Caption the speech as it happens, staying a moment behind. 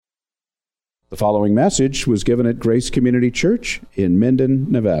The following message was given at Grace Community Church in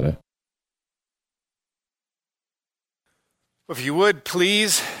Minden, Nevada. If you would,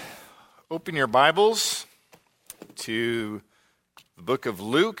 please open your Bibles to the book of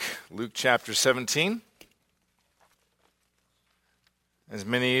Luke, Luke chapter 17. As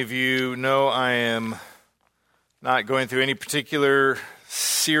many of you know, I am not going through any particular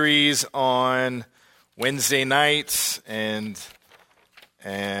series on Wednesday nights and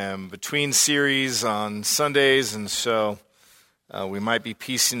between series on Sundays, and so we might be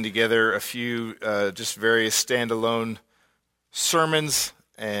piecing together a few just various standalone sermons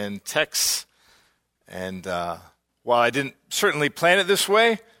and texts. And while I didn't certainly plan it this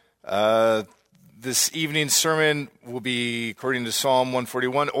way, this evening's sermon will be, according to Psalm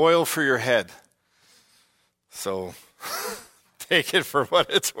 141, oil for your head. So take it for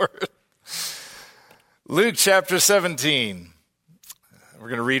what it's worth. Luke chapter 17. We're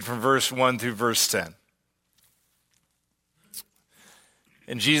going to read from verse 1 through verse 10.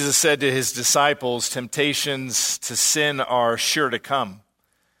 And Jesus said to his disciples, "Temptations to sin are sure to come,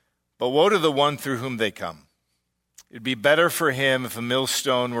 but woe to the one through whom they come. It'd be better for him if a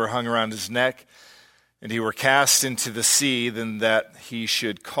millstone were hung around his neck and he were cast into the sea than that he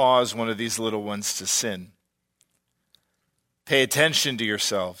should cause one of these little ones to sin. Pay attention to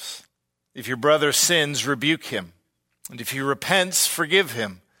yourselves. If your brother sins, rebuke him. And if he repents, forgive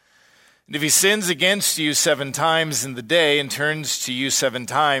him. And if he sins against you 7 times in the day and turns to you 7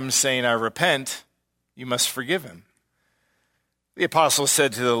 times, saying, 'I repent,' you must forgive him." The apostle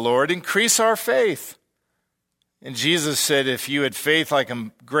said to the Lord, "Increase our faith." And Jesus said, "If you had faith like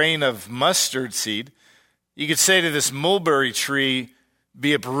a grain of mustard seed, you could say to this mulberry tree,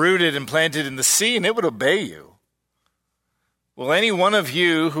 'Be uprooted and planted in the sea,' and it would obey you. Will any one of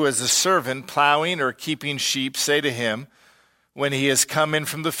you who is a servant plowing or keeping sheep say to him, when he has come in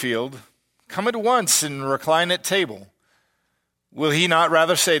from the field, 'Come at once and recline at table'? Will he not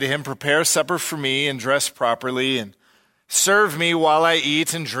rather say to him, 'Prepare supper for me and dress properly and serve me while I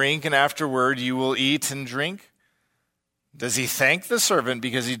eat and drink, and afterward you will eat and drink'? Does he thank the servant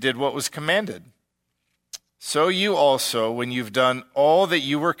because he did what was commanded? So you also, when you've done all that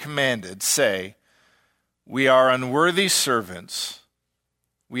you were commanded, say, 'We are unworthy servants.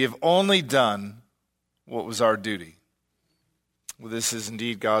 We have only done what was our duty.'" Well, this is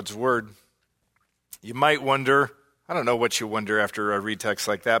indeed God's word. You might wonder, I don't know what you wonder after I read text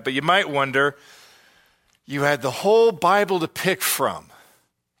like that, but you might wonder, you had the whole Bible to pick from.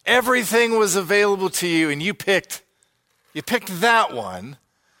 Everything was available to you, and you picked that one.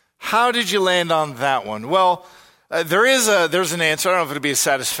 How did you land on that one? Well, there's an answer. I don't know if it'll be a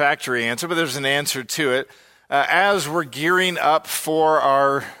satisfactory answer, but there's an answer to it. As we're gearing up for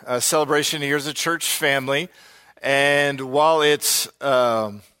our celebration here as a church family, and while it's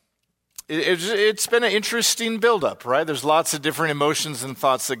been an interesting buildup, right? There's lots of different emotions and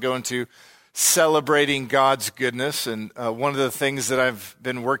thoughts that go into celebrating God's goodness, and one of the things that I've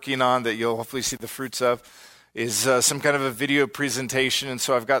been working on that you'll hopefully see the fruits of is some kind of a video presentation, and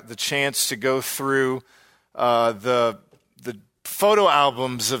so I've got the chance to go through the photo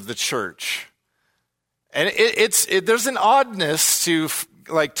albums of the church. And there's an oddness to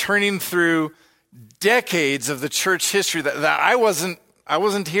like turning through decades of the church history that I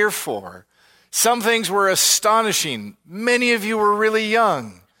wasn't here for. Some things were astonishing. Many of you were really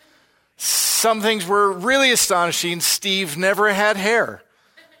young. Some things were really astonishing. Steve never had hair.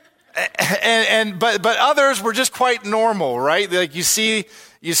 But others were just quite normal, right? Like you see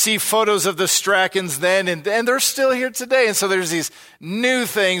photos of the Strackens then, and they're still here today. And so there's these new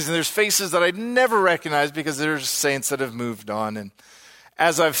things, and there's faces that I'd never recognized because there's saints that have moved on. And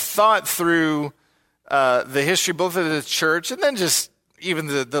as I've thought through the history, both of the church, and then just even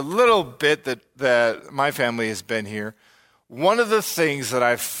the little bit that my family has been here, one of the things that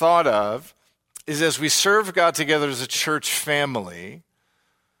I've thought of is as we serve God together as a church family,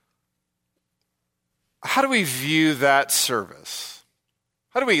 how do we view that service?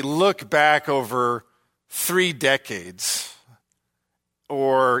 How do we look back over 3 decades,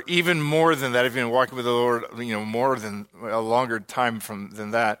 or even more than that, if you've been walking with the Lord, more than a longer time than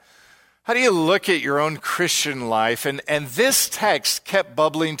that? How do you look at your own Christian life? And this text kept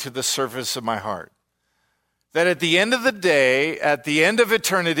bubbling to the surface of my heart. That at the end of the day, at the end of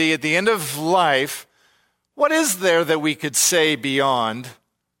eternity, at the end of life, what is there that we could say beyond,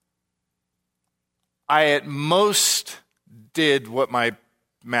 "I at most did what my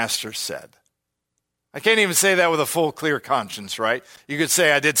master said"? I can't even say that with a full, clear conscience, right? You could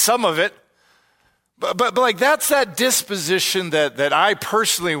say I did some of it, but like that's that disposition that I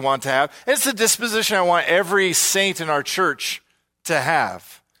personally want to have. It's the disposition I want every saint in our church to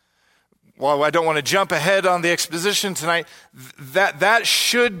have. while I don't want to jump ahead on the exposition tonight, that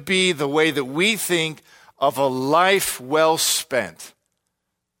should be the way that we think of a life well spent.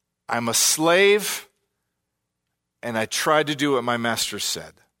 I'm a slave, and I tried to do what my master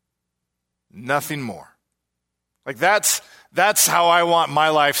said. Nothing more. Like that's how I want my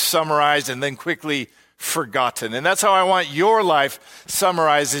life summarized and then quickly forgotten. And that's how I want your life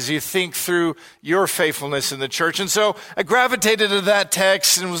summarized as you think through your faithfulness in the church. And so I gravitated to that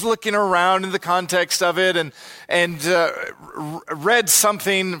text and was looking around in the context of it and read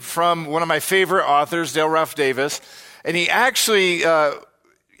something from one of my favorite authors, Dale Ralph Davis. And he actually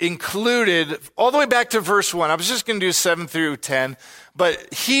included all the way back to verse 1. I was just going to do 7 through 10,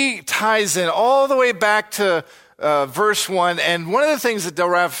 but he ties in all the way back to verse 1, and one of the things that Dale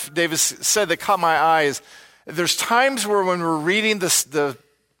Ralph Davis said that caught my eye is there's times where when we're reading the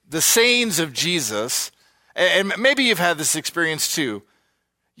sayings of Jesus, and maybe you've had this experience too,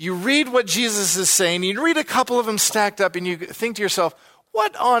 you read what Jesus is saying, you read a couple of them stacked up, and you think to yourself,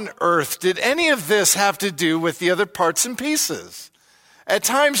 what on earth did any of this have to do with the other parts and pieces? At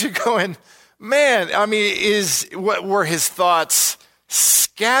times you're going, man, I mean, what were his thoughts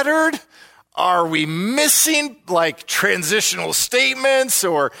scattered? Are we missing like transitional statements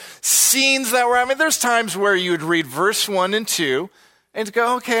or scenes that were, there's times where you would read verse 1 and 2 and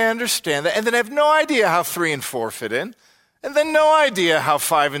go, okay, I understand that. And then have no idea how 3 and 4 fit in. And then no idea how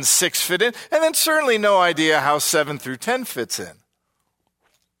 5 and 6 fit in. And then certainly no idea how 7 through 10 fits in.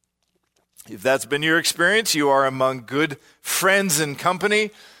 If that's been your experience, you are among good friends and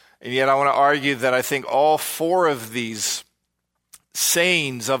company. And yet I want to argue that I think all 4 of these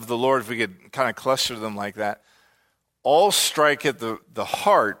sayings of the Lord, if we could kind of cluster them like that, all strike at the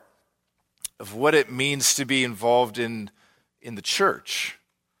heart of what it means to be involved in the church.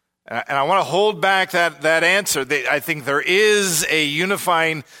 And I want to hold back that answer. I think there is a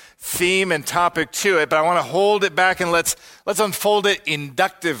unifying theme and topic to it, but I want to hold it back and let's unfold it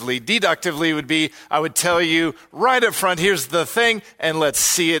inductively. Deductively would be, I would tell you right up front, here's the thing, and let's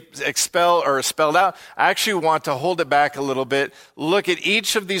see it spelled out. I actually want to hold it back a little bit, look at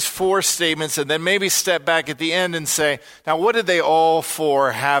each of these 4 statements, and then maybe step back at the end and say, now what did they all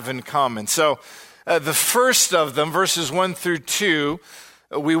 4 have in common? So the first of them, verses 1 through 2,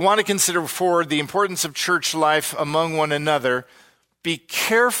 we want to consider for the importance of church life among one another. Be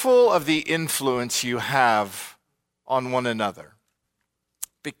careful of the influence you have on one another.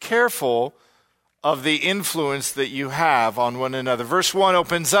 Be careful of the influence that you have on one another. Verse 1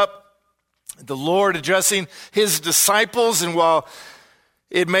 opens up the Lord addressing his disciples, and while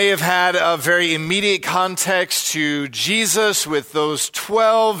it may have had a very immediate context to Jesus with those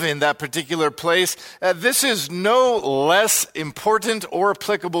 12 in that particular place, this is no less important or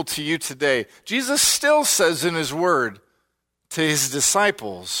applicable to you today. Jesus still says in his word to his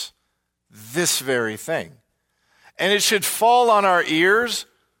disciples this very thing. And it should fall on our ears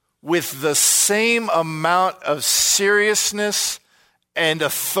with the same amount of seriousness and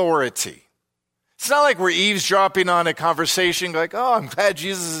authority. It's not like we're eavesdropping on a conversation like, oh, I'm glad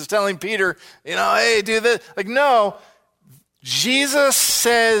Jesus is telling Peter, hey, do this. Like, no, Jesus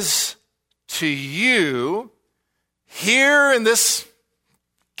says to you here in this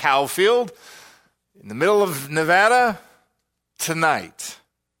cow field in the middle of Nevada tonight,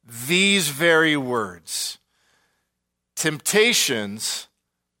 these very words: temptations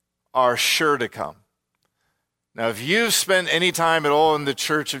are sure to come. Now, if you've spent any time at all in the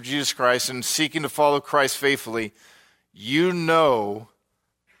Church of Jesus Christ and seeking to follow Christ faithfully, you know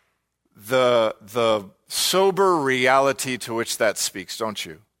the sober reality to which that speaks, don't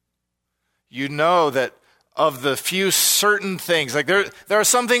you? You know that of the few certain things, like there are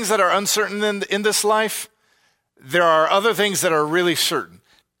some things that are uncertain in this life. There are other things that are really certain.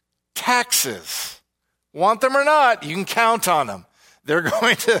 Taxes, want them or not, you can count on them. They're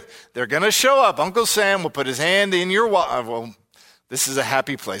going to show up. Uncle Sam will put his hand in your wallet. Well, this is a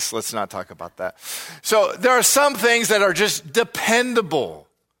happy place. Let's not talk about that. So there are some things that are just dependable.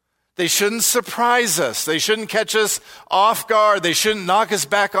 They shouldn't surprise us. They shouldn't catch us off guard. They shouldn't knock us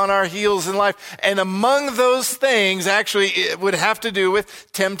back on our heels in life. And among those things, actually, it would have to do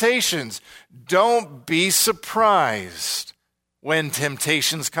with temptations. Don't be surprised when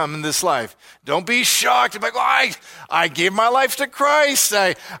temptations come in this life. Don't be shocked. Like, I gave my life to Christ.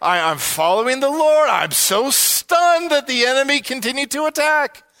 I'm following the Lord. I'm so stunned that the enemy continued to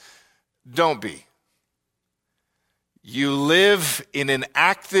attack. Don't be. You live in an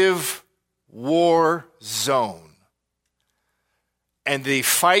active war zone. And the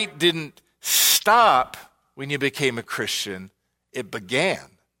fight didn't stop when you became a Christian. It began.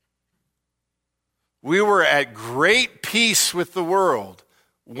 We were at great peace with the world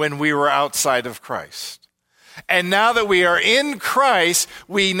when we were outside of Christ. And now that we are in Christ,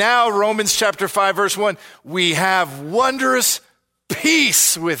 we now, Romans chapter 5, verse 1, we have wondrous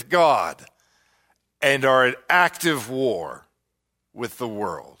peace with God and are at active war with the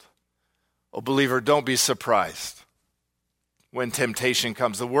world. Oh, believer, don't be surprised when temptation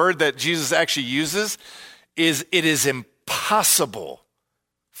comes. The word that Jesus actually uses is it is impossible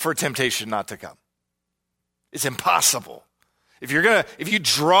for temptation not to come. It's impossible. If you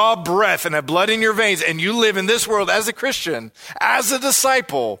draw breath and have blood in your veins and you live in this world as a Christian, as a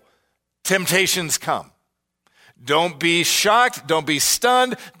disciple, temptations come. Don't be shocked. Don't be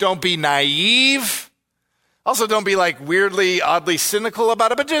stunned. Don't be naive. Also, don't be like weirdly, oddly cynical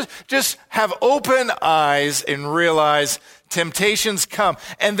about it, but just have open eyes and realize temptations come.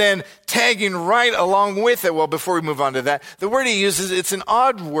 And then tagging right along with it, well, before we move on to that, the word he uses, it's an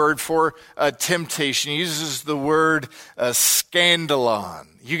odd word for temptation. He uses the word scandalon.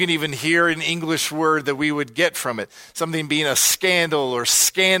 You can even hear an English word that we would get from it, something being a scandal or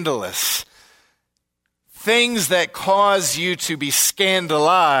scandalous. Things that cause you to be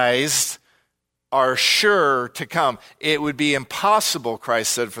scandalized are sure to come. It would be impossible,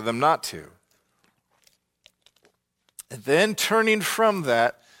 Christ said, for them not to. And then turning from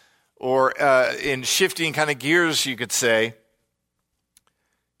that, or in shifting kind of gears, you could say,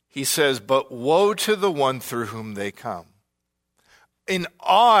 he says, but woe to the one through whom they come. An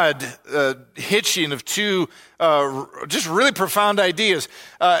odd hitching of two just really profound ideas.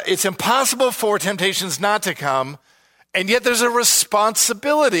 It's impossible for temptations not to come, and yet there's a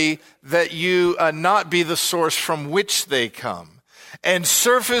responsibility that you not be the source from which they come. And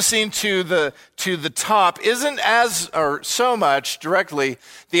surfacing to the top isn't as or so much directly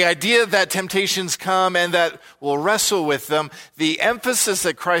the idea that temptations come and that we'll wrestle with them. The emphasis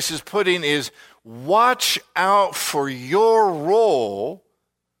that Christ is putting is watch out for your role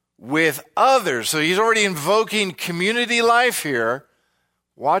with others. So he's already invoking community life here.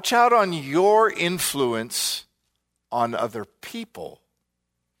 Watch out on your influence on other people.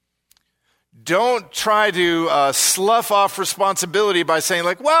 Don't try to slough off responsibility by saying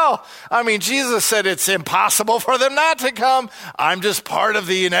like, well, I mean, Jesus said it's impossible for them not to come. I'm just part of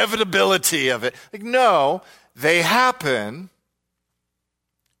the inevitability of it. Like, no, they happen.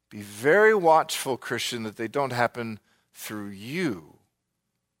 Be very watchful, Christian, that they don't happen through you.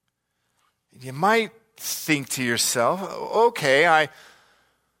 You might think to yourself, okay,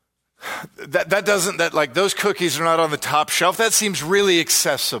 those cookies are not on the top shelf. That seems really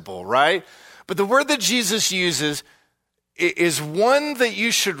accessible, right? But the word that Jesus uses is one that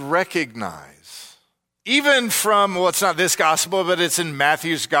you should recognize. Even from, well, it's not this gospel, but it's in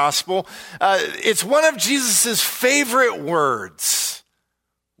Matthew's gospel. It's one of Jesus' favorite words.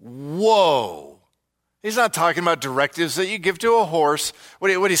 Woe. He's not talking about directives that you give to a horse.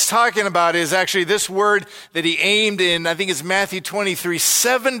 What he's talking about is actually this word that he aimed in, I think it's Matthew 23,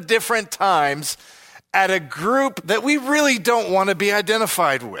 7 different times at a group that we really don't want to be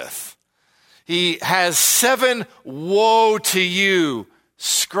identified with. He has 7 woe to you,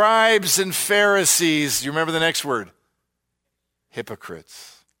 scribes and Pharisees. You remember the next word?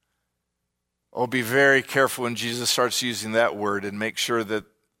 Hypocrites. Oh, be very careful when Jesus starts using that word and make sure that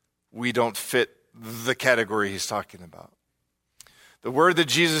we don't fit the category he's talking about. The word that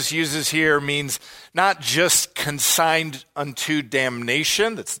Jesus uses here means not just consigned unto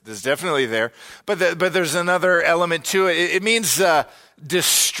damnation. That's definitely there. But there's another element to it. It means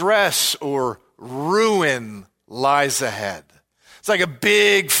distress or ruin lies ahead. It's like a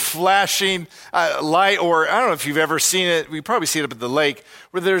big flashing light, or I don't know if you've ever seen it. We probably see it up at the lake,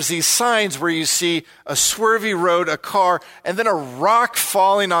 where there's these signs where you see a swervy road, a car, and then a rock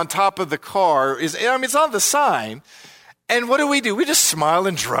falling on top of the car. It's on the sign. And what do? We just smile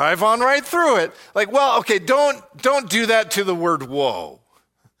and drive on right through it. Like, well, okay, don't do that to the word woe.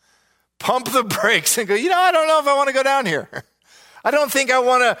 Pump the brakes and go, I don't know if I want to go down here. I don't think I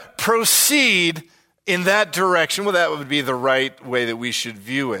want to proceed in that direction. Well, that would be the right way that we should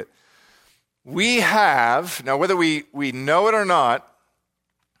view it. We have, now whether we know it or not,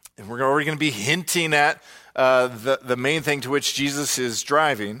 and we're already going to be hinting at the main thing to which Jesus is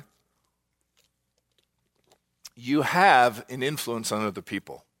driving, you have an influence on other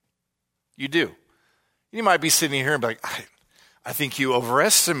people. You do. You might be sitting here and be like, I think you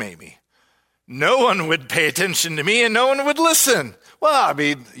overestimate me. No one would pay attention to me and no one would listen. Well, I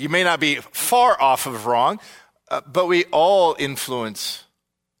mean, you may not be far off of wrong, but we all influence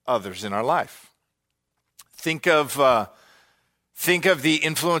others in our life. Think of the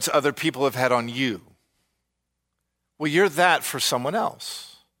influence other people have had on you. Well, you're that for someone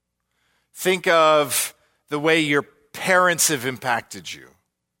else. Think of the way your parents have impacted you.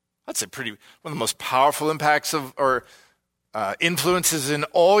 That's one of the most powerful impacts or influences in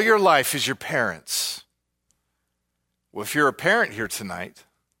all your life is your parents. Well, if you're a parent here tonight,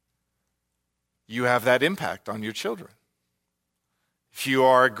 you have that impact on your children. If you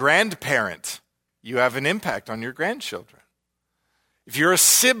are a grandparent, you have an impact on your grandchildren. If you're a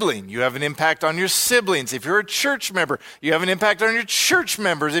sibling, you have an impact on your siblings. If you're a church member, you have an impact on your church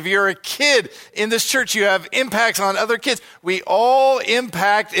members. If you're a kid in this church, you have impacts on other kids. We all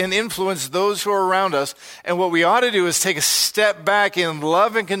impact and influence those who are around us. And what we ought to do is take a step back in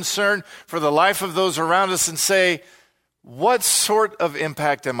love and concern for the life of those around us and say, what sort of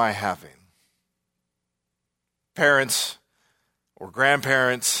impact am I having? Parents or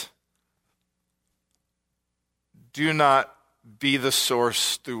grandparents, do not be the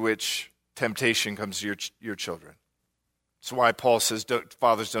source through which temptation comes to your children. That's why Paul says,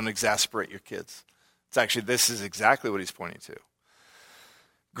 fathers, don't exasperate your kids. This is exactly what he's pointing to.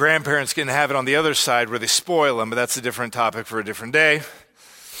 Grandparents can have it on the other side where they spoil them, but that's a different topic for a different day.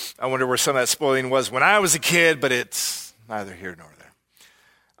 I wonder where some of that spoiling was when I was a kid, but it's neither here nor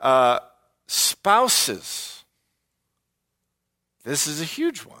there. Spouses. This is a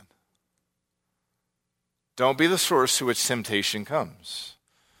huge one. Don't be the source to which temptation comes.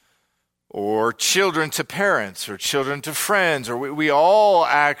 Or children to parents, or children to friends, or we all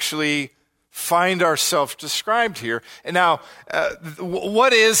actually find ourselves described here. And now,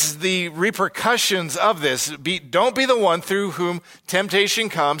 what is the repercussions of this? Don't be the one through whom temptation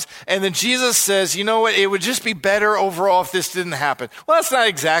comes. And then Jesus says, you know what, it would just be better overall if this didn't happen. Well, that's not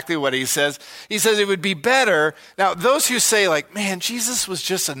exactly what he says. He says it would be better. Now, those who say like, man, Jesus was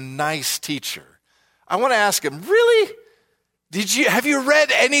just a nice teacher. I want to ask him, really? Have you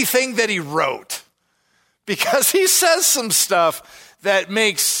read anything that he wrote? Because he says some stuff that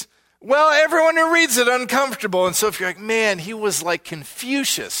makes, everyone who reads it uncomfortable. And so if you're like, man, he was like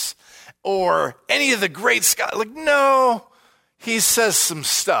Confucius or any of the great scholars, like, no, he says some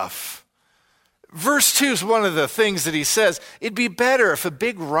stuff. Verse 2 is one of the things that he says. It'd be better if a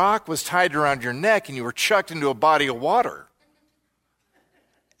big rock was tied around your neck and you were chucked into a body of water.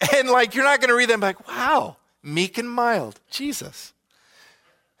 And you're not going to read them like, wow, meek and mild, Jesus.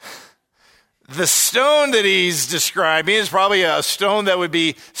 The stone that he's describing is probably a stone that would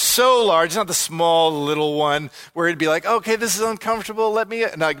be so large, not the small little one where it'd be like, okay, this is uncomfortable,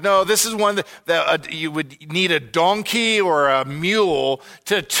 no, this is one that you would need a donkey or a mule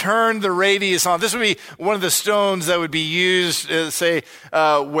to turn the radius on. This would be one of the stones that would be used,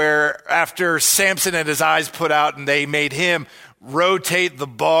 where after Samson had his eyes put out and they made him rotate the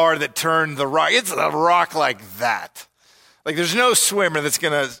bar that turned the rock. It's a rock like that. There's no swimmer that's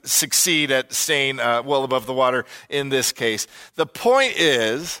going to succeed at staying well above the water in this case. The point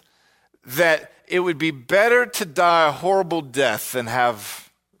is that it would be better to die a horrible death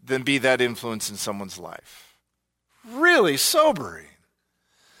than be that influence in someone's life. Really sobering.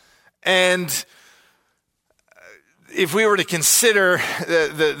 And if we were to consider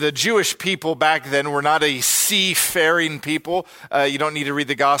the Jewish people back then were not a seafaring people, you don't need to read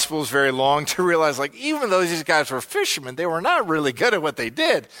the Gospels very long to realize, even though these guys were fishermen, they were not really good at what they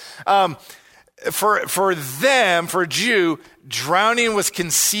did. For them, for a Jew, drowning was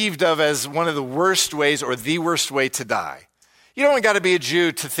conceived of as one of the worst ways or the worst way to die. You don't got to be a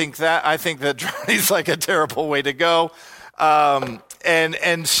Jew to think that. I think that drowning is a terrible way to go.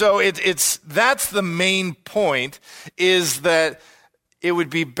 And so that's the main point, is that it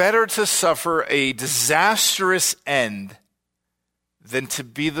would be better to suffer a disastrous end than to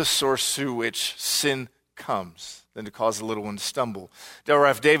be the source through which sin comes, than to cause the little one to stumble. Del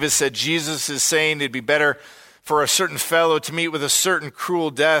Ralph Davis said, Jesus is saying it'd be better for a certain fellow to meet with a certain cruel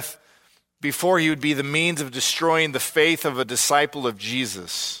death before he would be the means of destroying the faith of a disciple of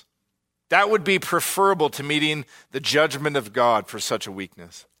Jesus. That would be preferable to meeting the judgment of God for such a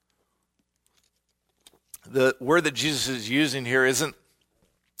weakness. The word that Jesus is using here isn't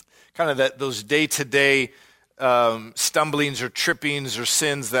kind of those day-to-day stumblings or trippings or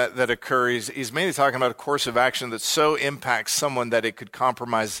sins that occur. He's mainly talking about a course of action that so impacts someone that it could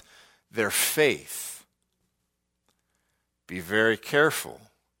compromise their faith. Be very careful.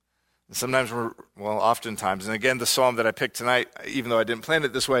 And sometimes oftentimes, and again, the psalm that I picked tonight, even though I didn't plan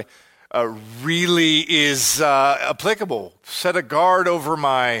it this way, really is applicable. Set a guard over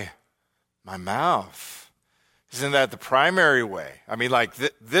my mouth. Isn't that the primary way? I mean,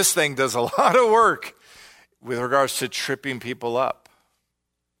 this thing does a lot of work with regards to tripping people up.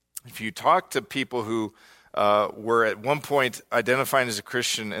 If you talk to people who were at one point identifying as a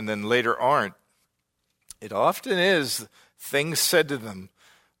Christian and then later aren't, it often is things said to them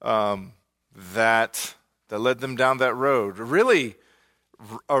that led them down that road. Really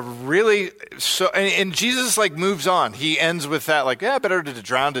a really, and Jesus like moves on. He ends with that, like, yeah, better to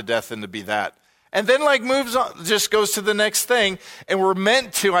drown to death than to be that. And then like moves on, just goes to the next thing. And we're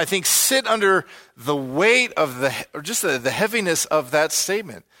meant to, I think, sit under the weight of the heaviness of that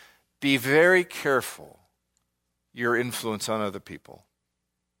statement. Be very careful your influence on other people.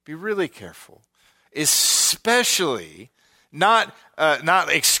 Be really careful. Especially, not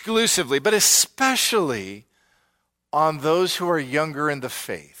exclusively, but especially on those who are younger in the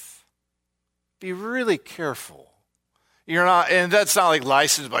faith. Be really careful. You're not, and that's not like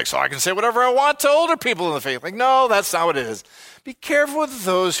license, like, so I can say whatever I want to older people in the faith. Like, no, that's not what it is. Be careful with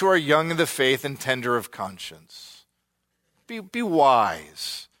those who are young in the faith and tender of conscience. Be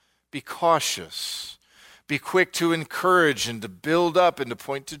wise. Be cautious. Be quick to encourage and to build up and to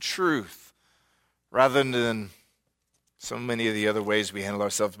point to truth, rather than so many of the other ways we handle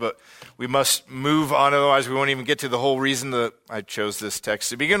ourselves. But we must move on, otherwise we won't even get to the whole reason that I chose this text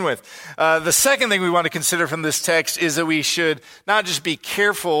to begin with. The second thing we want to consider from this text is that we should not just be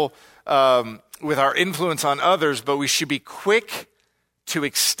careful with our influence on others, but we should be quick to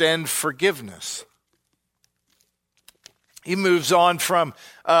extend forgiveness. He moves on from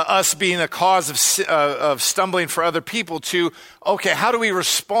us being a cause of stumbling for other people to, okay, how do we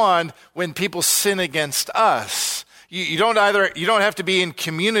respond when people sin against us? You don't have to be in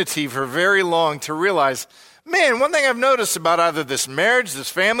community for very long to realize, man, one thing I've noticed about either this marriage, this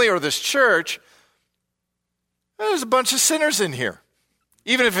family, or this church, there's a bunch of sinners in here.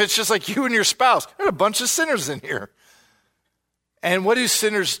 Even if it's just like you and your spouse, there's a bunch of sinners in here. And what do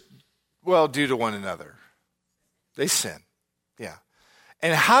sinners, do to one another? They sin. Yeah.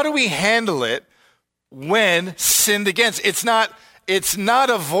 And how do we handle it when sinned against? It's not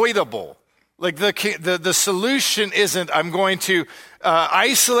avoidable. Like the solution isn't I'm going to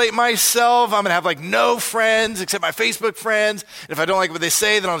isolate myself. I'm going to have like no friends except my Facebook friends. And if I don't like what they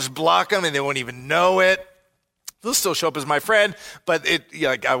say, then I'll just block them and they won't even know it. They'll still show up as my friend, but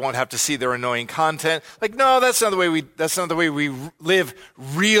I won't have to see their annoying content. Like, no, that's not the way we live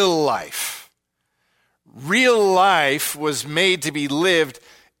real life. Real life was made to be lived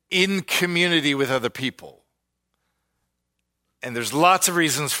in community with other people. And there's lots of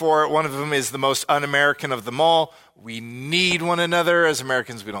reasons for it. One of them is the most un-American of them all. We need one another. As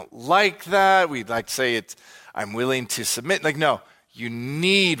Americans, we don't like that. We like to say I'm willing to submit. Like, no, you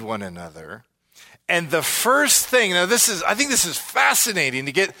need one another. And the first thing, I think this is fascinating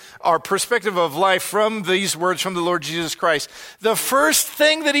to get our perspective of life from these words from the Lord Jesus Christ. The first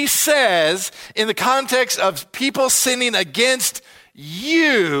thing that he says in the context of people sinning against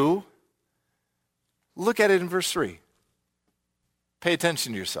you, look at it in verse 3. Pay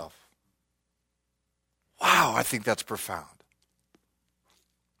attention to yourself. Wow, I think that's profound.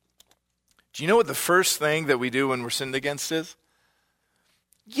 Do you know what the first thing that we do when we're sinned against is?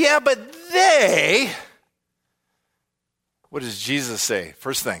 Yeah, but they. What does Jesus say?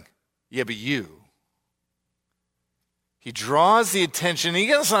 First thing. Yeah, but you. He draws the attention.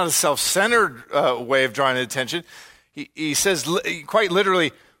 It's not a self-centered way of drawing attention. He says quite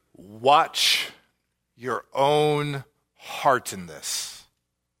literally, watch your own heart in this.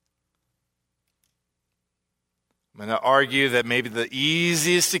 I'm going to argue that maybe the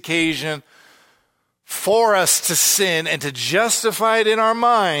easiest occasion for us to sin and to justify it in our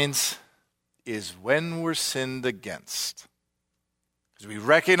minds is when we're sinned against. Because we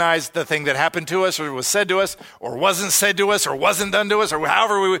recognize the thing that happened to us or was said to us or wasn't said to us or wasn't done to us or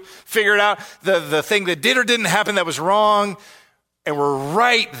however we figure it out, the thing that did or didn't happen that was wrong, and we're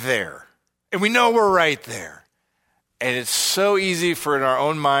right there. And we know we're right there. And it's so easy for in our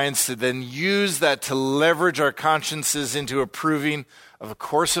own minds to then use that to leverage our consciences into approving of a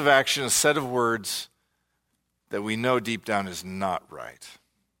course of action, a set of words that we know deep down is not right.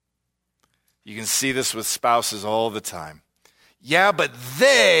 You can see this with spouses all the time. Yeah, but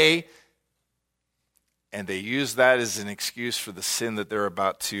they use that as an excuse for the sin that they're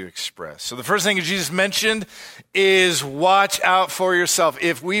about to express. So the first thing Jesus mentioned is watch out for yourself.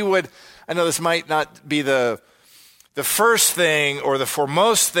 If we would, I know this might not be the first thing or the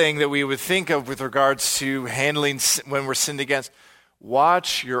foremost thing that we would think of with regards to handling when we're sinned against,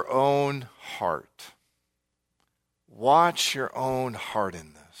 watch your own heart. Watch your own heart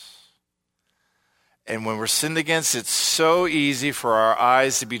in this. And when we're sinned against, it's so easy for our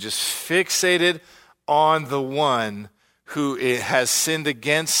eyes to be just fixated on the one who has sinned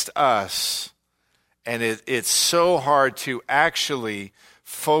against us. And it's so hard to actually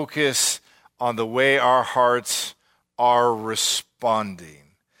focus on the way our hearts are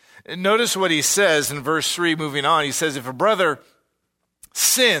responding. And notice what he says in verse 3, moving on. He says, if a brother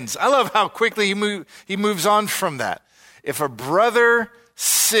sins, I love how quickly he moves on from that. If a brother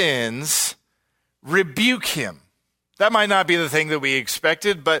sins, rebuke him. That might not be the thing that we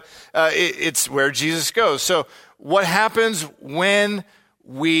expected, but it's where Jesus goes. So what happens when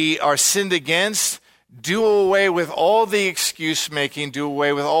we are sinned against? Do away with all the excuse making, do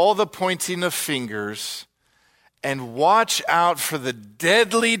away with all the pointing of fingers, and watch out for the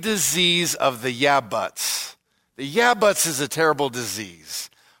deadly disease of the yeah buts. The yeah buts is a terrible disease.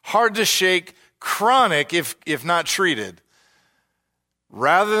 Hard to shake, chronic if not treated.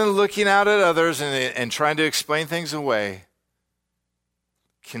 Rather than looking out at others and trying to explain things away,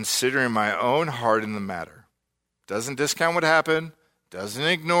 considering my own heart in the matter. Doesn't discount what happened, doesn't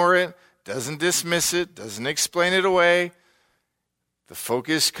ignore it, doesn't dismiss it, doesn't explain it away. The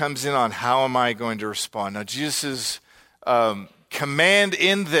focus comes in on how am I going to respond. Now, Jesus' command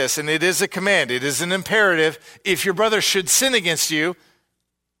in this, and it is a command, it is an imperative, if your brother should sin against you,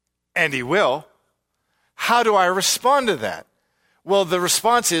 and he will, how do I respond to that? Well, the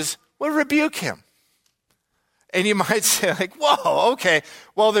response is, well, rebuke him. And you might say, like, whoa, okay.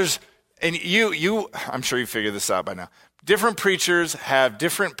 Well, I'm sure you figured this out by now. Different preachers have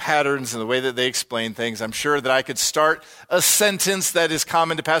different patterns in the way that they explain things. I'm sure that I could start a sentence that is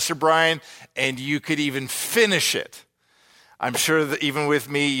common to Pastor Brian, and you could even finish it. I'm sure that even with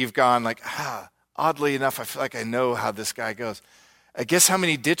me, you've gone like, oddly enough, I feel like I know how this guy goes. Guess how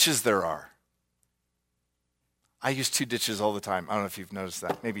many ditches there are? I use 2 ditches all the time. I don't know if you've noticed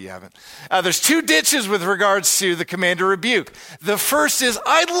that. Maybe you haven't. There's 2 ditches with regards to the command to rebuke. The first is,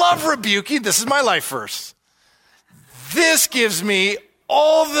 I love rebuking. This is my life verse. This gives me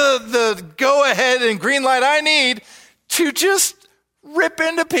all the go-ahead and green light I need to just rip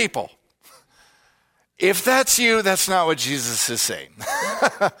into people. If that's you, that's not what Jesus is saying.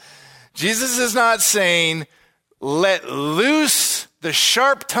 Jesus is not saying, let loose the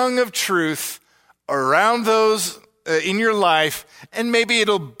sharp tongue of truth around those in your life, and maybe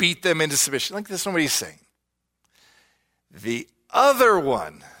it'll beat them into submission. Like that's not what he's saying. The other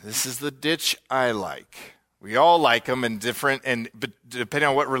one, this is the ditch I like. We all like them and different, but depending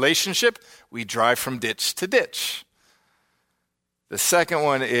on what relationship, we drive from ditch to ditch. The second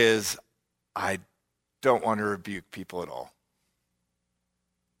one is, I don't want to rebuke people at all.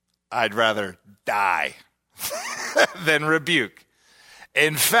 I'd rather die than rebuke.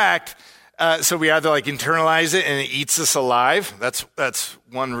 In fact, so we either like internalize it and it eats us alive. That's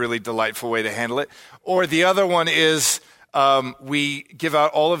one really delightful way to handle it. Or the other one is we give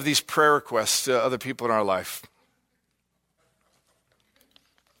out all of these prayer requests to other people in our life.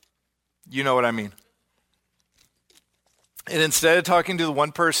 You know what I mean. And instead of talking to the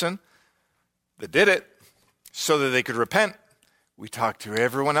one person that did it so that they could repent, we talk to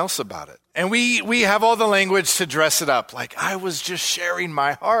everyone else about it. And we have all the language to dress it up. Like, I was just sharing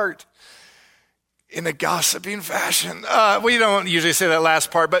my heart in a gossiping fashion. We don't usually say that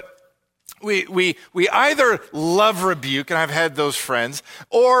last part, but we either love rebuke, and I've had those friends,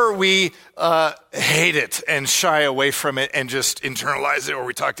 or we hate it and shy away from it and just internalize it, or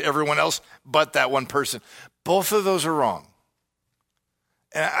we talk to everyone else but that one person. Both of those are wrong.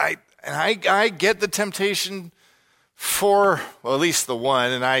 And I get the temptation for, well, at least the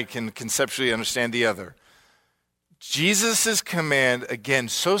one, and I can conceptually understand the other. Jesus' command, again,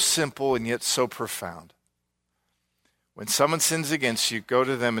 so simple and yet so profound. When someone sins against you, go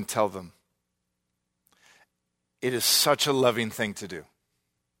to them and tell them. It is such a loving thing to do.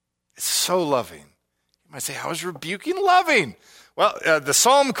 It's so loving. You might say, how is rebuking loving? Well, the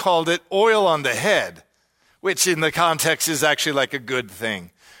psalm called it oil on the head, which in the context is actually like a good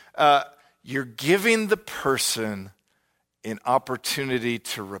thing. You're giving the person an opportunity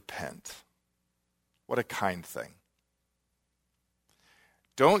to repent. What a kind thing.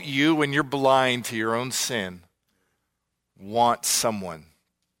 Don't you, when you're blind to your own sin, want someone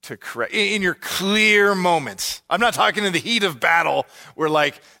to correct in your clear moments? I'm not talking in the heat of battle where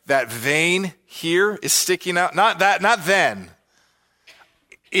like that vein here is sticking out. Not then.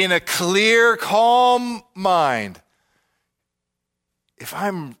 In a clear, calm mind. If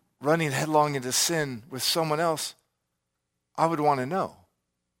I'm running headlong into sin with someone else, I would want to know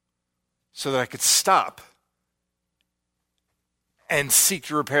so that I could stop and seek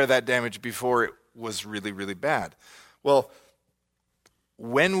to repair that damage before it was really, really bad. Well,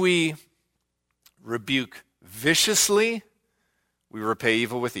 when we rebuke viciously, we repay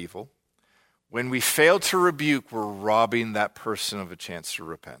evil with evil. When we fail to rebuke, we're robbing that person of a chance to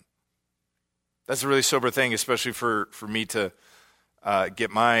repent. That's a really sober thing, especially for me to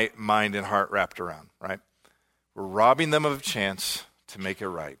get my mind and heart wrapped around, right? We're robbing them of a chance to make it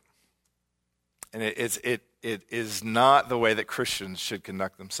right. And it is not the way that Christians should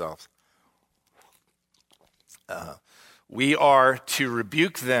conduct themselves. We are to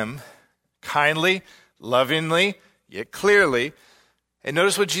rebuke them kindly, lovingly, yet clearly. And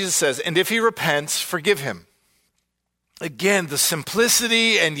notice what Jesus says, and if he repents, forgive him. Again, the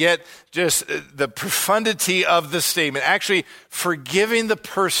simplicity and yet just the profundity of the statement, actually forgiving the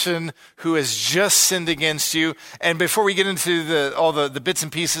person who has just sinned against you. And before we get into all the bits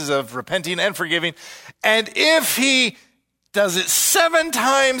and pieces of repenting and forgiving, and if he does it 7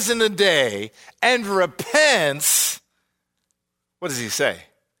 times in a day and repents, what does he say?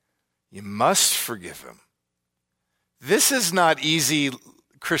 You must forgive him. This is not easy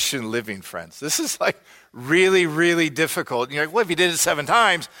Christian living, friends. This is like really, really difficult. And you're like, well, if he did it 7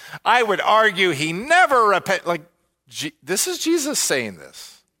 times, I would argue he never repent. Like, this is Jesus saying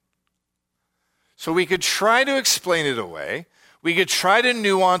this. So we could try to explain it away. We could try to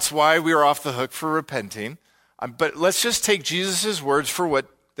nuance why we are off the hook for repenting. But let's just take Jesus' words for what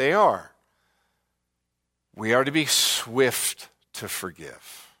they are. We are to be swift to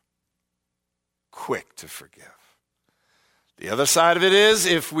forgive, quick to forgive. The other side of it is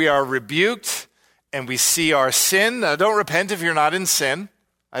if we are rebuked and we see our sin, don't repent if you're not in sin.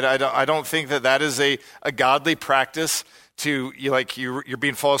 I don't think that is a godly practice to, you're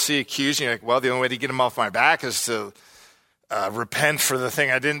being falsely accused. And you're like, well, the only way to get him off my back is to repent for the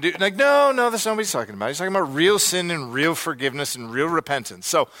thing I didn't do. Like, no, that's not what he's talking about. He's talking about real sin and real forgiveness and real repentance.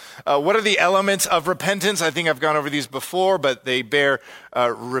 So what are the elements of repentance? I think I've gone over these before, but they bear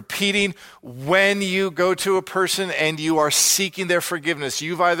repeating. When you go to a person and you are seeking their forgiveness,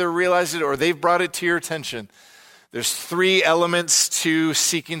 you've either realized it or they've brought it to your attention. There's 3 elements to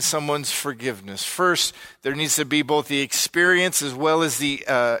seeking someone's forgiveness. First, there needs to be both the experience as well as the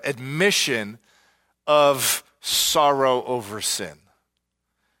admission of sorrow over sin.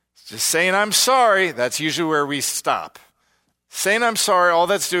 Just saying I'm sorry, that's usually where we stop. Saying I'm sorry, all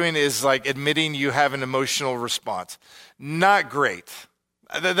that's doing is like admitting you have an emotional response. Not great.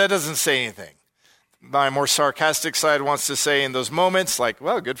 That doesn't say anything. My more sarcastic side wants to say in those moments, like,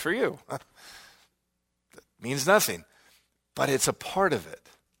 well, good for you. That means nothing. But it's a part of it.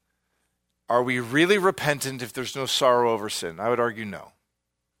 Are we really repentant if there's no sorrow over sin? I would argue no.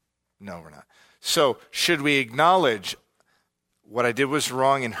 No, we're not. So, should we acknowledge what I did was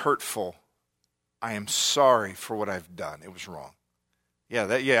wrong and hurtful? I am sorry for what I've done. It was wrong. Yeah,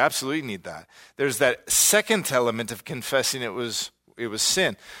 absolutely need that. There's that second element of confessing it was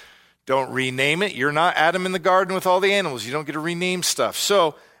sin. Don't rename it. You're not Adam in the garden with all the animals. You don't get to rename stuff.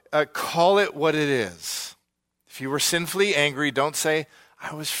 So, call it what it is. If you were sinfully angry, don't say,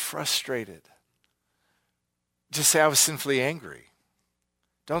 I was frustrated. Just say, I was sinfully angry.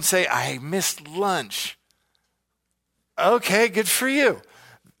 Don't say, I missed lunch. Okay, good for you.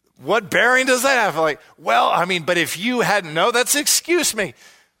 What bearing does that have? Like, well, but if you hadn't known, that's excuse me.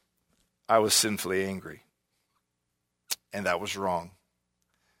 I was sinfully angry. And that was wrong.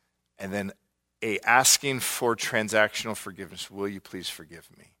 And then asking for transactional forgiveness. Will you please forgive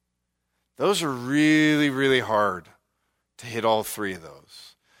me? Those are really, really hard to hit all 3 of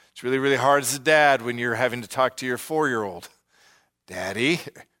those. It's really, really hard as a dad when you're having to talk to your 4-year-old. Daddy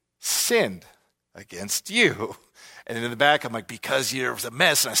sinned against you. And then in the back, I'm like, because there was a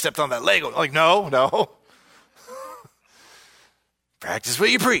mess and I stepped on that Lego. I'm like, no. Practice what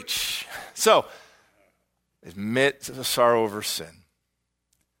you preach. So, admit the sorrow over sin.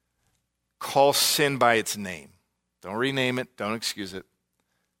 Call sin by its name. Don't rename it. Don't excuse it.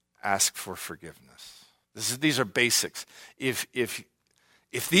 Ask for forgiveness. These are basics. If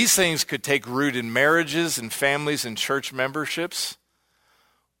these things could take root in marriages and families and church memberships,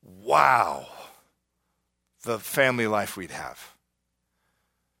 wow, the family life we'd have.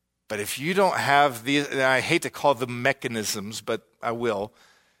 But if you don't have these, and I hate to call them mechanisms, but I will.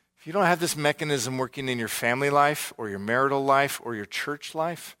 If you don't have this mechanism working in your family life or your marital life or your church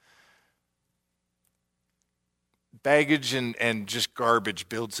life, baggage and just garbage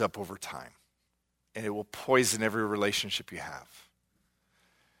builds up over time. And it will poison every relationship you have.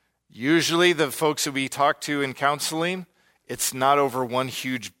 Usually the folks that we talk to in counseling, it's not over one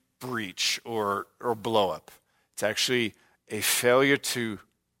huge breach or blow up. It's actually a failure to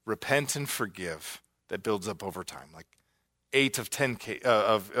repent and forgive that builds up over time. Like 8 of 10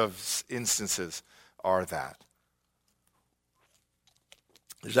 of instances are that.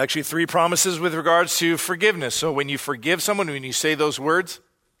 There's actually 3 promises with regards to forgiveness. So when you forgive someone, when you say those words,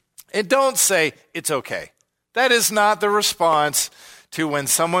 and don't say, it's okay. That is not the response to when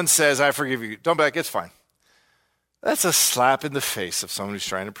someone says, I forgive you. Don't be like, it's fine. That's a slap in the face of someone who's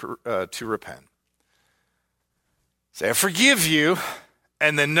trying to repent. Say, I forgive you,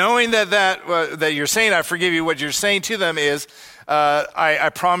 and then knowing that you're saying, I forgive you, what you're saying to them is, I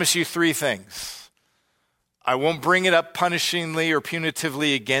promise you 3 things. I won't bring it up punishingly or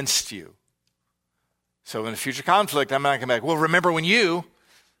punitively against you. So in a future conflict, I'm not going to be like, well, remember when you...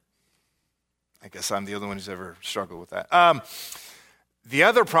 I guess I'm the only one who's ever struggled with that. The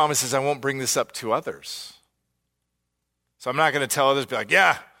other promise is I won't bring this up to others. So I'm not going to tell others, be like,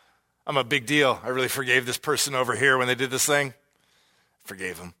 yeah, I'm a big deal. I really forgave this person over here when they did this thing.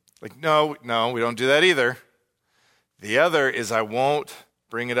 Forgave them. Like, no, we don't do that either. The other is I won't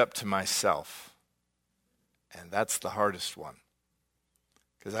bring it up to myself. And that's the hardest one.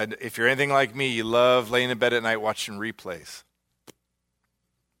 Because if you're anything like me, you love laying in bed at night watching replays.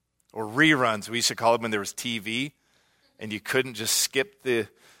 Or reruns. We used to call it when there was TV, and you couldn't just skip the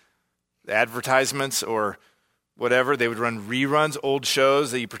advertisements or whatever. They would run reruns, old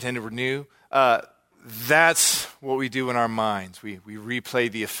shows that you pretended were new. That's what we do in our minds. We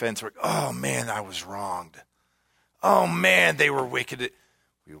replay the offense. We're like, oh, man, I was wronged. Oh, man, they were wicked.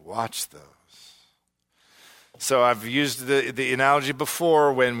 We watch those. So I've used the analogy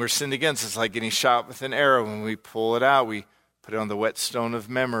before when we're sinned against. It's like getting shot with an arrow. When we pull it out, we put it on the whetstone of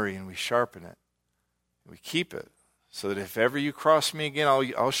memory and we sharpen it. We keep it so that if ever you cross me again,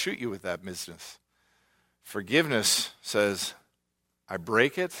 I'll shoot you with that business. Forgiveness says, I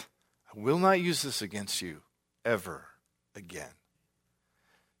break it. I will not use this against you ever again.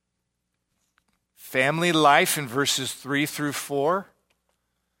 Family life in verses 3 through 4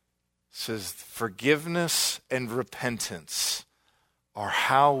 says forgiveness and repentance are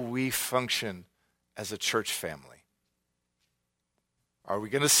how we function as a church family. Are we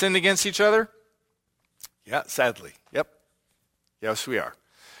going to sin against each other? Yeah, sadly. Yep. Yes, we are. Are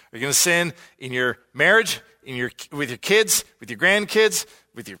you going to sin in your marriage, with your kids, with your grandkids,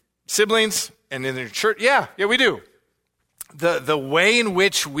 with your siblings, and in your church? Yeah, we do. The way in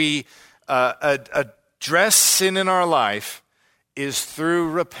which we address sin in our life is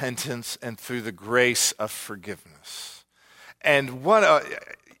through repentance and through the grace of forgiveness. And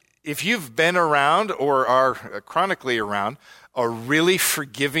if you've been around or are chronically around a really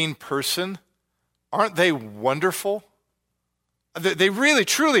forgiving person, aren't they wonderful? They really,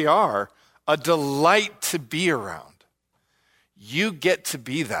 truly are a delight to be around. You get to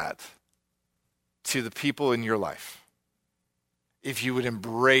be that to the people in your life if you would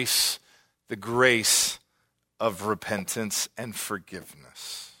embrace the grace of repentance and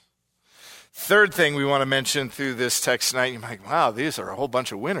forgiveness. Third thing we want to mention through this text tonight, you're like, wow, these are a whole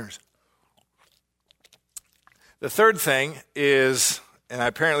bunch of winners. The third thing is, and I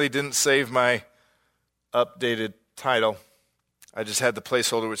apparently didn't save my updated title. I just had the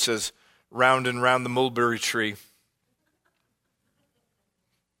placeholder which says, Round and Round the Mulberry Tree.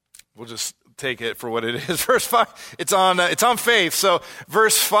 We'll just take it for what it is. Verse 5, it's on faith. So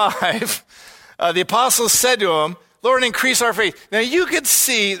verse 5, the apostles said to him, Lord, increase our faith. Now you could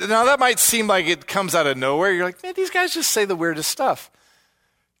see, now that might seem like it comes out of nowhere. You're like, man, these guys just say the weirdest stuff.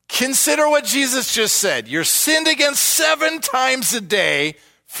 Consider what Jesus just said. You're sinned against 7 times a day.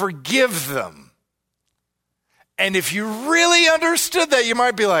 Forgive them. And if you really understood that, you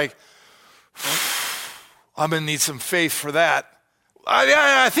might be like, I'm going to need some faith for that.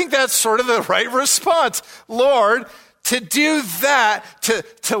 I think that's sort of the right response. Lord, to do that,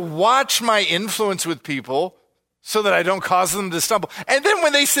 to watch my influence with people so that I don't cause them to stumble. And then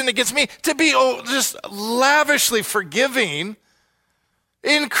when they sin against me, to be just lavishly forgiving,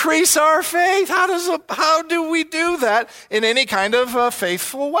 increase our faith. How do we do that in any kind of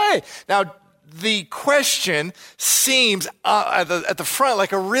faithful way? Now, the question seems at the front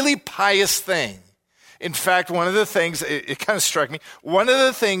like a really pious thing. In fact, one of the things, it kind of struck me, one of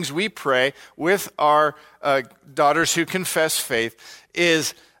the things we pray with our daughters who confess faith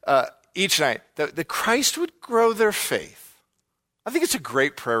is each night that Christ would grow their faith. I think it's a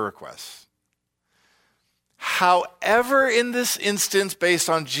great prayer request. However, in this instance, based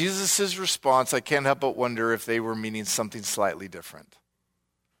on Jesus' response, I can't help but wonder if they were meaning something slightly different.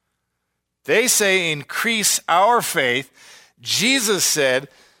 They say, increase our faith. Jesus said,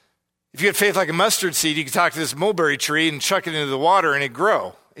 if you had faith like a mustard seed, you could talk to this mulberry tree and chuck it into the water and it'd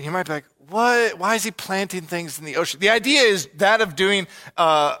grow. And you might be like, what? Why is he planting things in the ocean? The idea is that of doing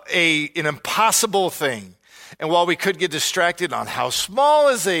an impossible thing. And while we could get distracted on how small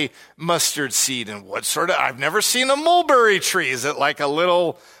is a mustard seed and what sort of, I've never seen a mulberry tree. Is it like a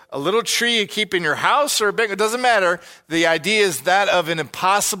little tree you keep in your house or big? It doesn't matter. The idea is that of an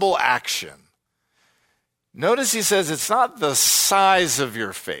impossible action. Notice he says it's not the size of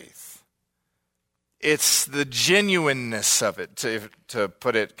your faith. It's the genuineness of it, to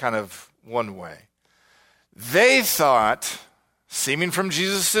put it kind of one way. They thought, seeming from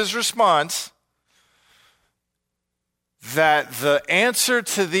Jesus' response, that the answer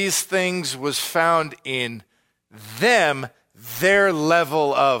to these things was found in them their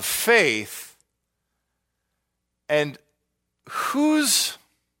level of faith. And I'm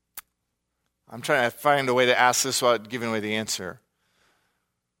trying to find a way to ask this without giving away the answer.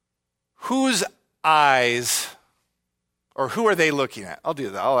 Whose eyes, or who are they looking at? I'll do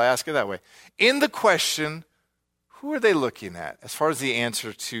that. I'll ask it that way. In the question, who are they looking at as far as the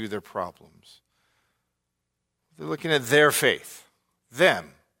answer to their problems? They're looking at their faith,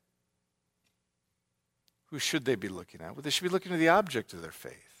 them. Who should they be looking at? Well, they should be looking at the object of their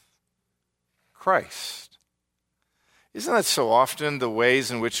faith, Christ. Isn't that so often the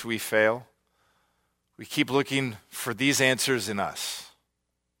ways in which we fail? We keep looking for these answers in us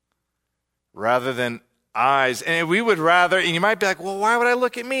rather than eyes. And we would rather, and you might be like, well, why would I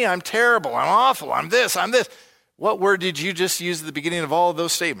look at me? I'm terrible. I'm awful. I'm this. I'm this. What word did you just use at the beginning of all of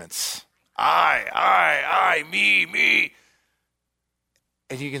those statements? I, me.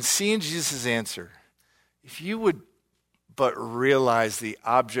 And you can see in Jesus' answer, if you would but realize the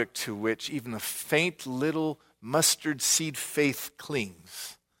object to which even a faint little mustard seed faith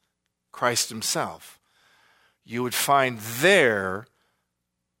clings, Christ himself, you would find there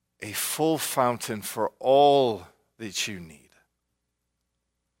a full fountain for all that you need.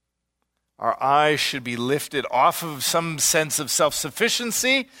 Our eyes should be lifted off of some sense of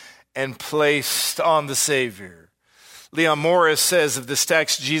self-sufficiency and placed on the Savior. Leon Morris says of this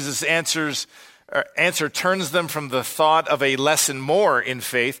text, Jesus' answer turns them from the thought of a lesson more in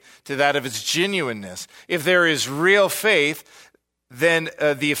faith to that of its genuineness. If there is real faith, then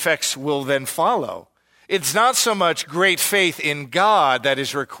the effects will then follow. It's not so much great faith in God that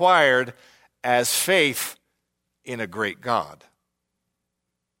is required as faith in a great God.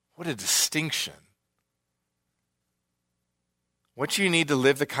 What a distinction. What you need to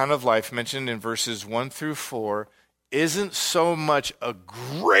live the kind of life mentioned in verses 1 through 4 isn't so much a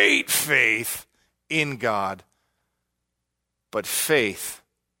great faith in God, but faith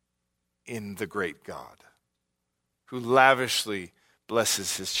in the great God who lavishly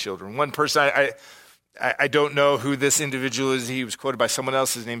blesses his children. One person, I don't know who this individual is. He was quoted by someone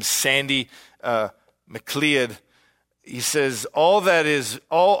else. His name is Sandy McLeod. He says, all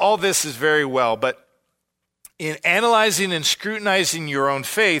this is very well, but in analyzing and scrutinizing your own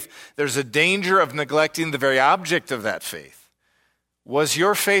faith, there's a danger of neglecting the very object of that faith. Was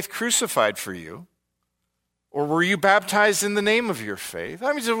your faith crucified for you? Or were you baptized in the name of your faith? I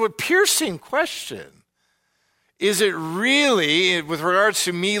mean, it's a piercing question. Is it really, with regards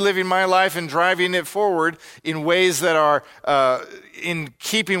to me living my life and driving it forward in ways that are in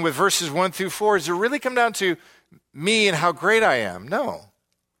keeping with verses 1 through 4, does it really come down to me and how great I am? No.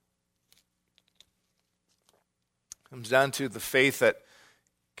 It comes down to the faith that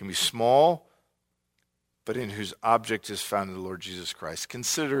can be small, but in whose object is found in the Lord Jesus Christ.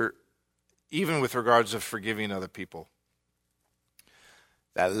 Consider, even with regards of forgiving other people,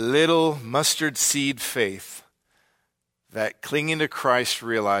 that little mustard seed faith that clinging to Christ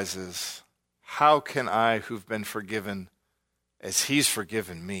realizes, how can I, who've been forgiven as he's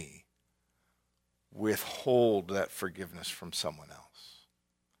forgiven me, withhold that forgiveness from someone else?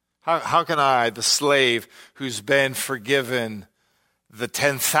 How can I, the slave who's been forgiven the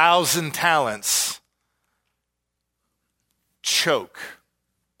 10,000 talents, choke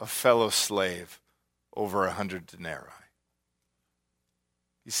a fellow slave over 100 denarii?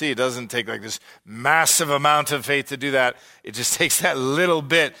 You see, it doesn't take like this massive amount of faith to do that. It just takes that little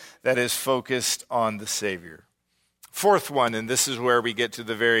bit that is focused on the Savior. Fourth one, and this is where we get to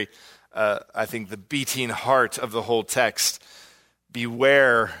the very, I think, the beating heart of the whole text.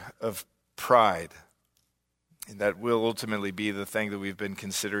 Beware of pride. And that will ultimately be the thing that we've been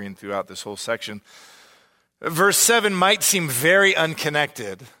considering throughout this whole section. Verse 7 might seem very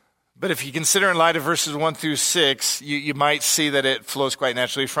unconnected, but if you consider in light of verses 1 through 6, you might see that it flows quite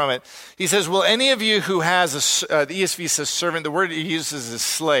naturally from it. He says, will any of you who has, the ESV says servant, the word he uses is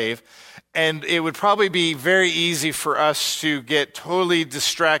slave, and it would probably be very easy for us to get totally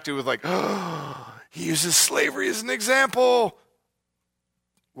distracted with like, oh, he uses slavery as an example.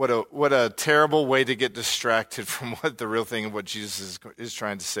 What a terrible way to get distracted from what the real thing of what Jesus is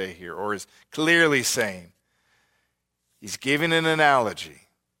trying to say here, or is clearly saying. He's giving an analogy.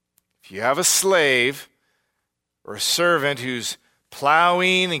 If you have a slave or a servant who's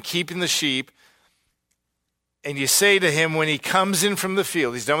plowing and keeping the sheep, and you say to him when he comes in from the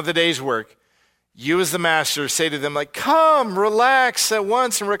field, he's done with the day's work, you as the master say to them like, come, relax at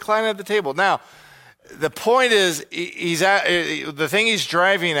once and recline at the table. Now, the point is, the thing he's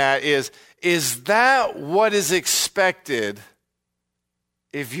driving at is that what is expected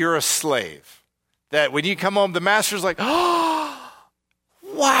if you're a slave? That when you come home, the master's like, oh,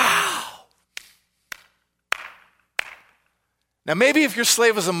 wow. Now, maybe if your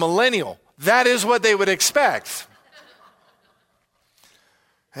slave was a millennial, that is what they would expect.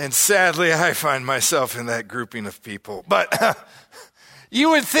 And sadly, I find myself in that grouping of people. But you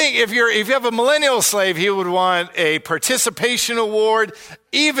would think if you have a millennial slave, he would want a participation award,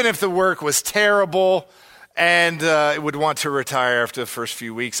 even if the work was terrible, and would want to retire after the first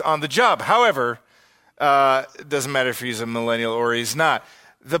few weeks on the job. However, it doesn't matter if he's a millennial or he's not.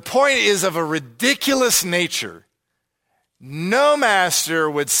 The point is of a ridiculous nature. No master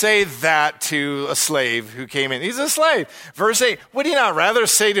would say that to a slave who came in. He's a slave. Verse 8, would he not rather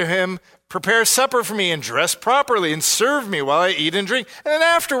say to him, prepare supper for me and dress properly and serve me while I eat and drink? And then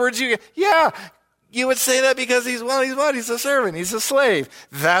afterwards you would say that because he's what? He's a servant. He's a slave.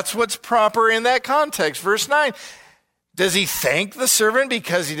 That's what's proper in that context. Verse 9, does he thank the servant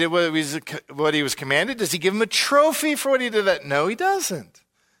because he did what he was commanded? Does he give him a trophy for what he did? That? No, he doesn't.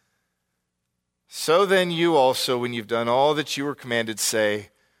 So then you also, when you've done all that you were commanded, say,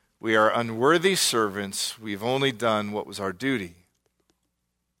 we are unworthy servants. We've only done what was our duty.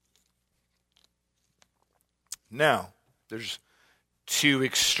 Now, there's two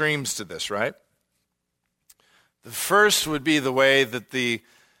extremes to this, right? The first would be the way that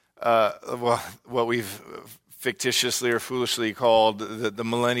what we've fictitiously or foolishly called the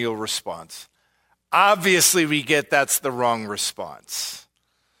millennial response. Obviously, we get that's the wrong response.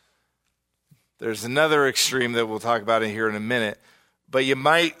 There's another extreme that we'll talk about in here in a minute. But you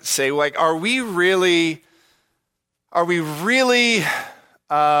might say, like, are we really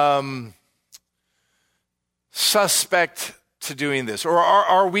suspect to doing this? Or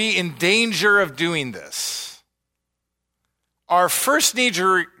are we in danger of doing this? Our first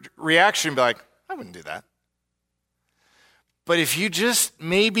knee-jerk reaction would be like, I wouldn't do that. But if you just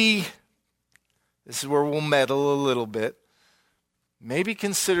maybe, this is where we'll meddle a little bit, maybe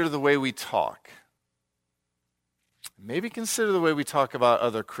consider the way we talk. Maybe consider the way we talk about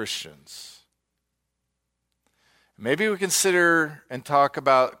other Christians. Maybe we consider and talk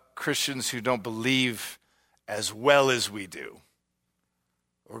about Christians who don't believe as well as we do,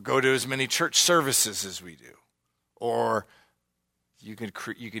 or go to as many church services as we do. Or you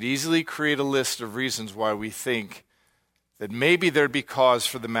could easily create a list of reasons why we think that maybe there'd be cause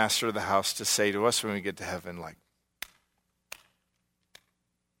for the master of the house to say to us when we get to heaven, like,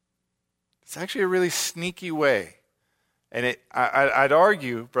 it's actually a really sneaky way. And I'd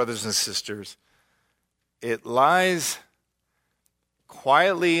argue, brothers and sisters, it lies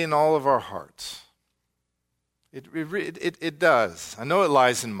quietly in all of our hearts. It does. I know it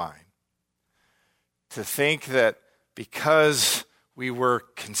lies in mine. To think that because we were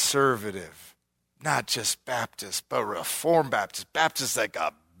conservative, not just Baptist, but Reformed Baptists that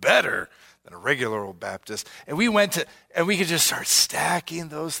got better than a regular old Baptist, and we could just start stacking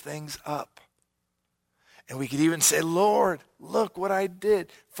those things up. And we could even say, Lord, look what I did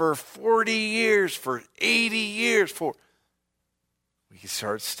for 40 years, for 80 years. We could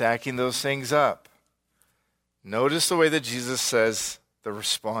start stacking those things up. Notice the way that Jesus says the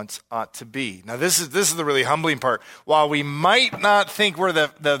response ought to be. Now, this is the really humbling part. While we might not think we're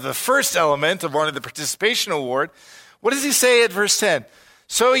the first element of wanting the participation award, what does he say at verse 10?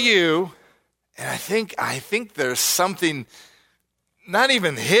 So you, and I think there's something not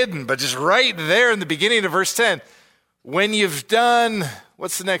even hidden, but just right there in the beginning of verse 10. When you've done,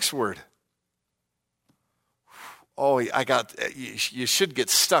 what's the next word? Oh, you should get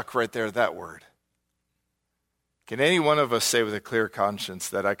stuck right there at that word. Can any one of us say with a clear conscience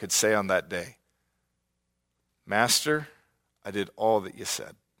that I could say on that day, Master, I did all that you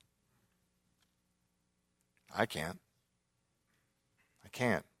said? I can't.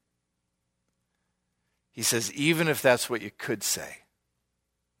 He says, even if that's what you could say,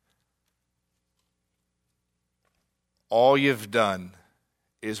 all you've done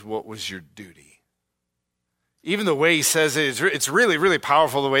is what was your duty. Even the way he says it, it's really, really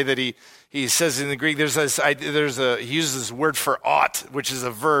powerful the way that he says in the Greek. He uses this word for ought, which is a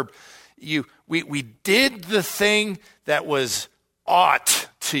verb. We did the thing that was ought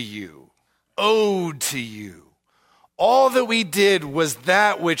to you, owed to you. All that we did was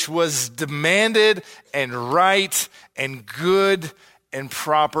that which was demanded and right and good and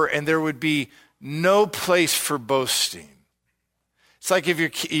proper, and there would be no place for boasting. It's like if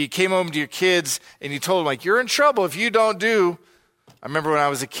you came home to your kids and you told them, like, you're in trouble if you don't do. I remember when I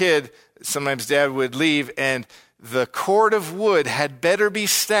was a kid, sometimes Dad would leave and the cord of wood had better be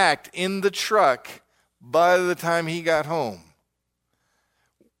stacked in the truck by the time he got home.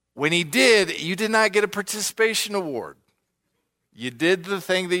 When he did, you did not get a participation award. You did the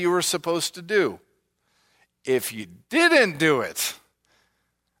thing that you were supposed to do. If you didn't do it,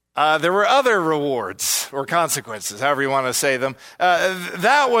 There were other rewards or consequences, however you want to say them.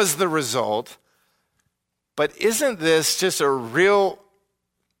 That was the result. But isn't this just a real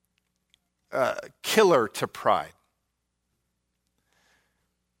killer to pride?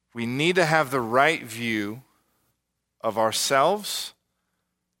 We need to have the right view of ourselves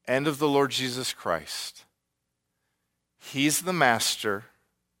and of the Lord Jesus Christ. He's the master.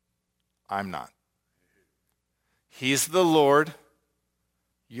 I'm not. He's the Lord.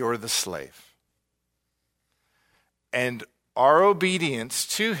 You're the slave. And our obedience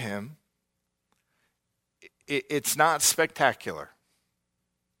to him, it's not spectacular.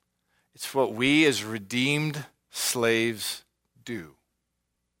 It's what we as redeemed slaves do.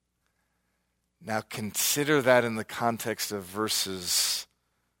 Now consider that in the context of verses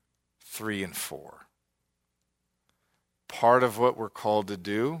 3 and 4. Part of what we're called to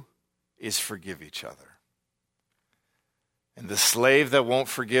do is forgive each other. And the slave that won't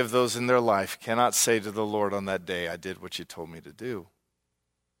forgive those in their life cannot say to the Lord on that day, I did what you told me to do.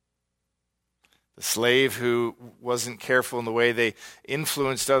 The slave who wasn't careful in the way they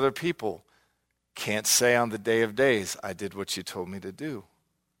influenced other people can't say on the day of days, I did what you told me to do.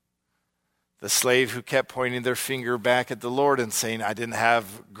 The slave who kept pointing their finger back at the Lord and saying, I didn't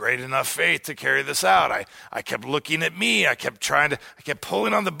have great enough faith to carry this out. I kept looking at me. I kept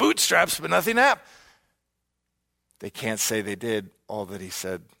pulling on the bootstraps, but nothing happened. They can't say they did all that he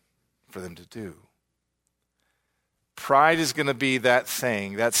said for them to do. Pride is going to be that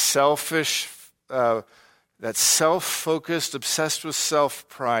thing, that selfish, that self-focused, obsessed with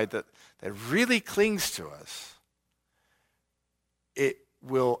self-pride that really clings to us. It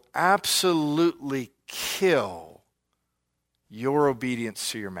will absolutely kill your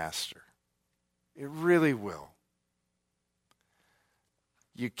obedience to your master. It really will.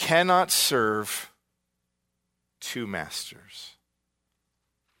 You cannot serve two masters.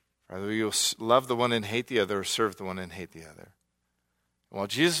 Either you'll love the one and hate the other, or serve the one and hate the other. And while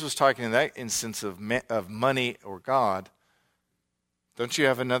Jesus was talking in that instance of money or God, don't you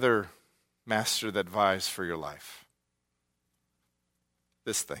have another master that vies for your life?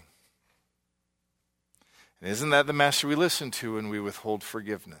 This thing. And isn't that the master we listen to when we withhold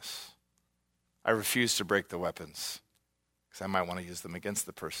forgiveness? I refuse to break the weapons because I might want to use them against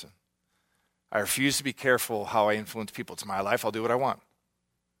the person. I refuse to be careful how I influence people. It's my life. I'll do what I want.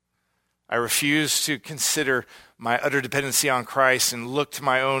 I refuse to consider my utter dependency on Christ and look to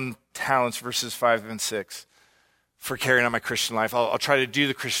my own talents, verses 5 and 6, for carrying on my Christian life. I'll try to do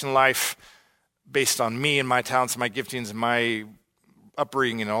the Christian life based on me and my talents and my giftings and my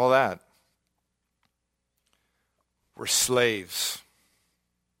upbringing and all that. We're slaves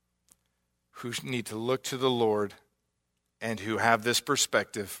who need to look to the Lord and who have this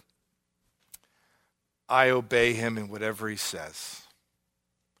perspective. I obey him in whatever he says.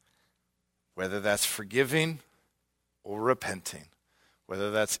 Whether that's forgiving or repenting.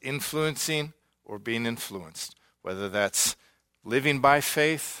 Whether that's influencing or being influenced. Whether that's living by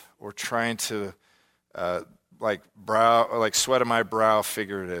faith or trying to like sweat on my brow,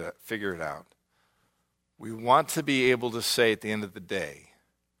 figure it out. We want to be able to say at the end of the day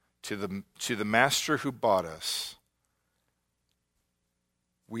to the master who bought us,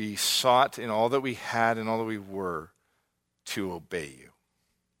 we sought in all that we had and all that we were to obey you.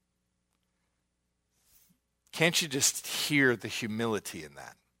 Can't you just hear the humility in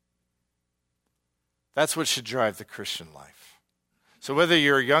that? That's what should drive the Christian life. So whether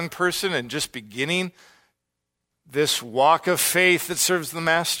you're a young person and just beginning this walk of faith that serves the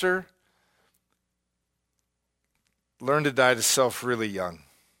master, learn to die to self really young.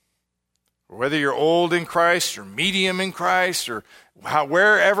 Or whether you're old in Christ or medium in Christ or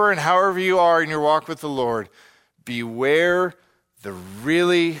wherever and however you are in your walk with the Lord, beware the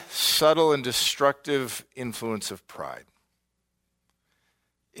really subtle and destructive influence of pride.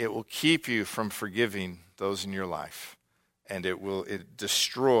 It will keep you from forgiving those in your life, and it will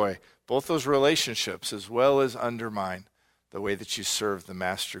destroy both those relationships as well as undermine the way that you serve the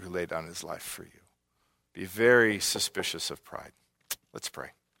master who laid down his life for you. Be very suspicious of pride. Let's pray.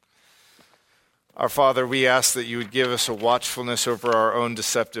 Our Father, we ask that you would give us a watchfulness over our own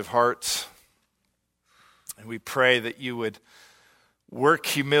deceptive hearts. And we pray that you would work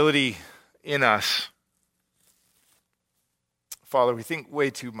humility in us. Father, we think way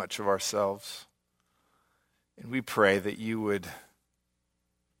too much of ourselves. And we pray that you would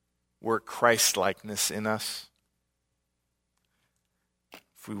work Christ-likeness in us.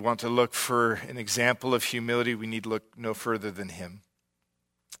 If we want to look for an example of humility, we need to look no further than him.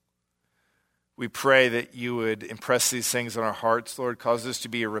 We pray that you would impress these things on our hearts, Lord. Cause us to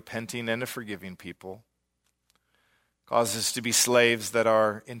be a repenting and a forgiving people. Cause us to be slaves that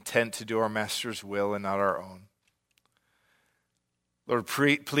are intent to do our master's will and not our own. Lord,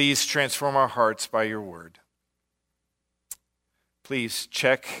 please transform our hearts by your word. Please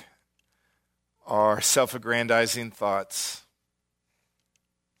check our self-aggrandizing thoughts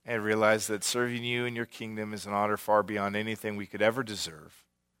and realize that serving you in your kingdom is an honor far beyond anything we could ever deserve,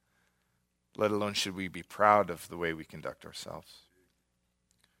 let alone should we be proud of the way we conduct ourselves.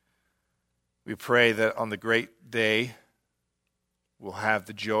 We pray that on the great day, we'll have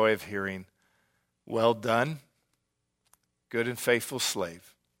the joy of hearing, "Well done, good and faithful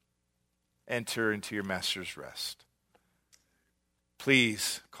slave. Enter into your master's rest."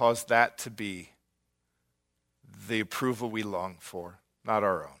 Please cause that to be the approval we long for, not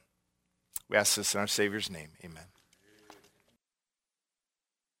our own. We ask this in our Savior's name. Amen.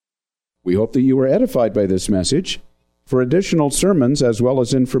 We hope that you were edified by this message. For additional sermons as well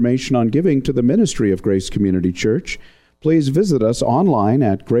as information on giving to the ministry of Grace Community Church, please visit us online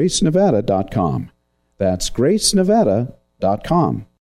at gracenevada.com. That's gracenevada.com.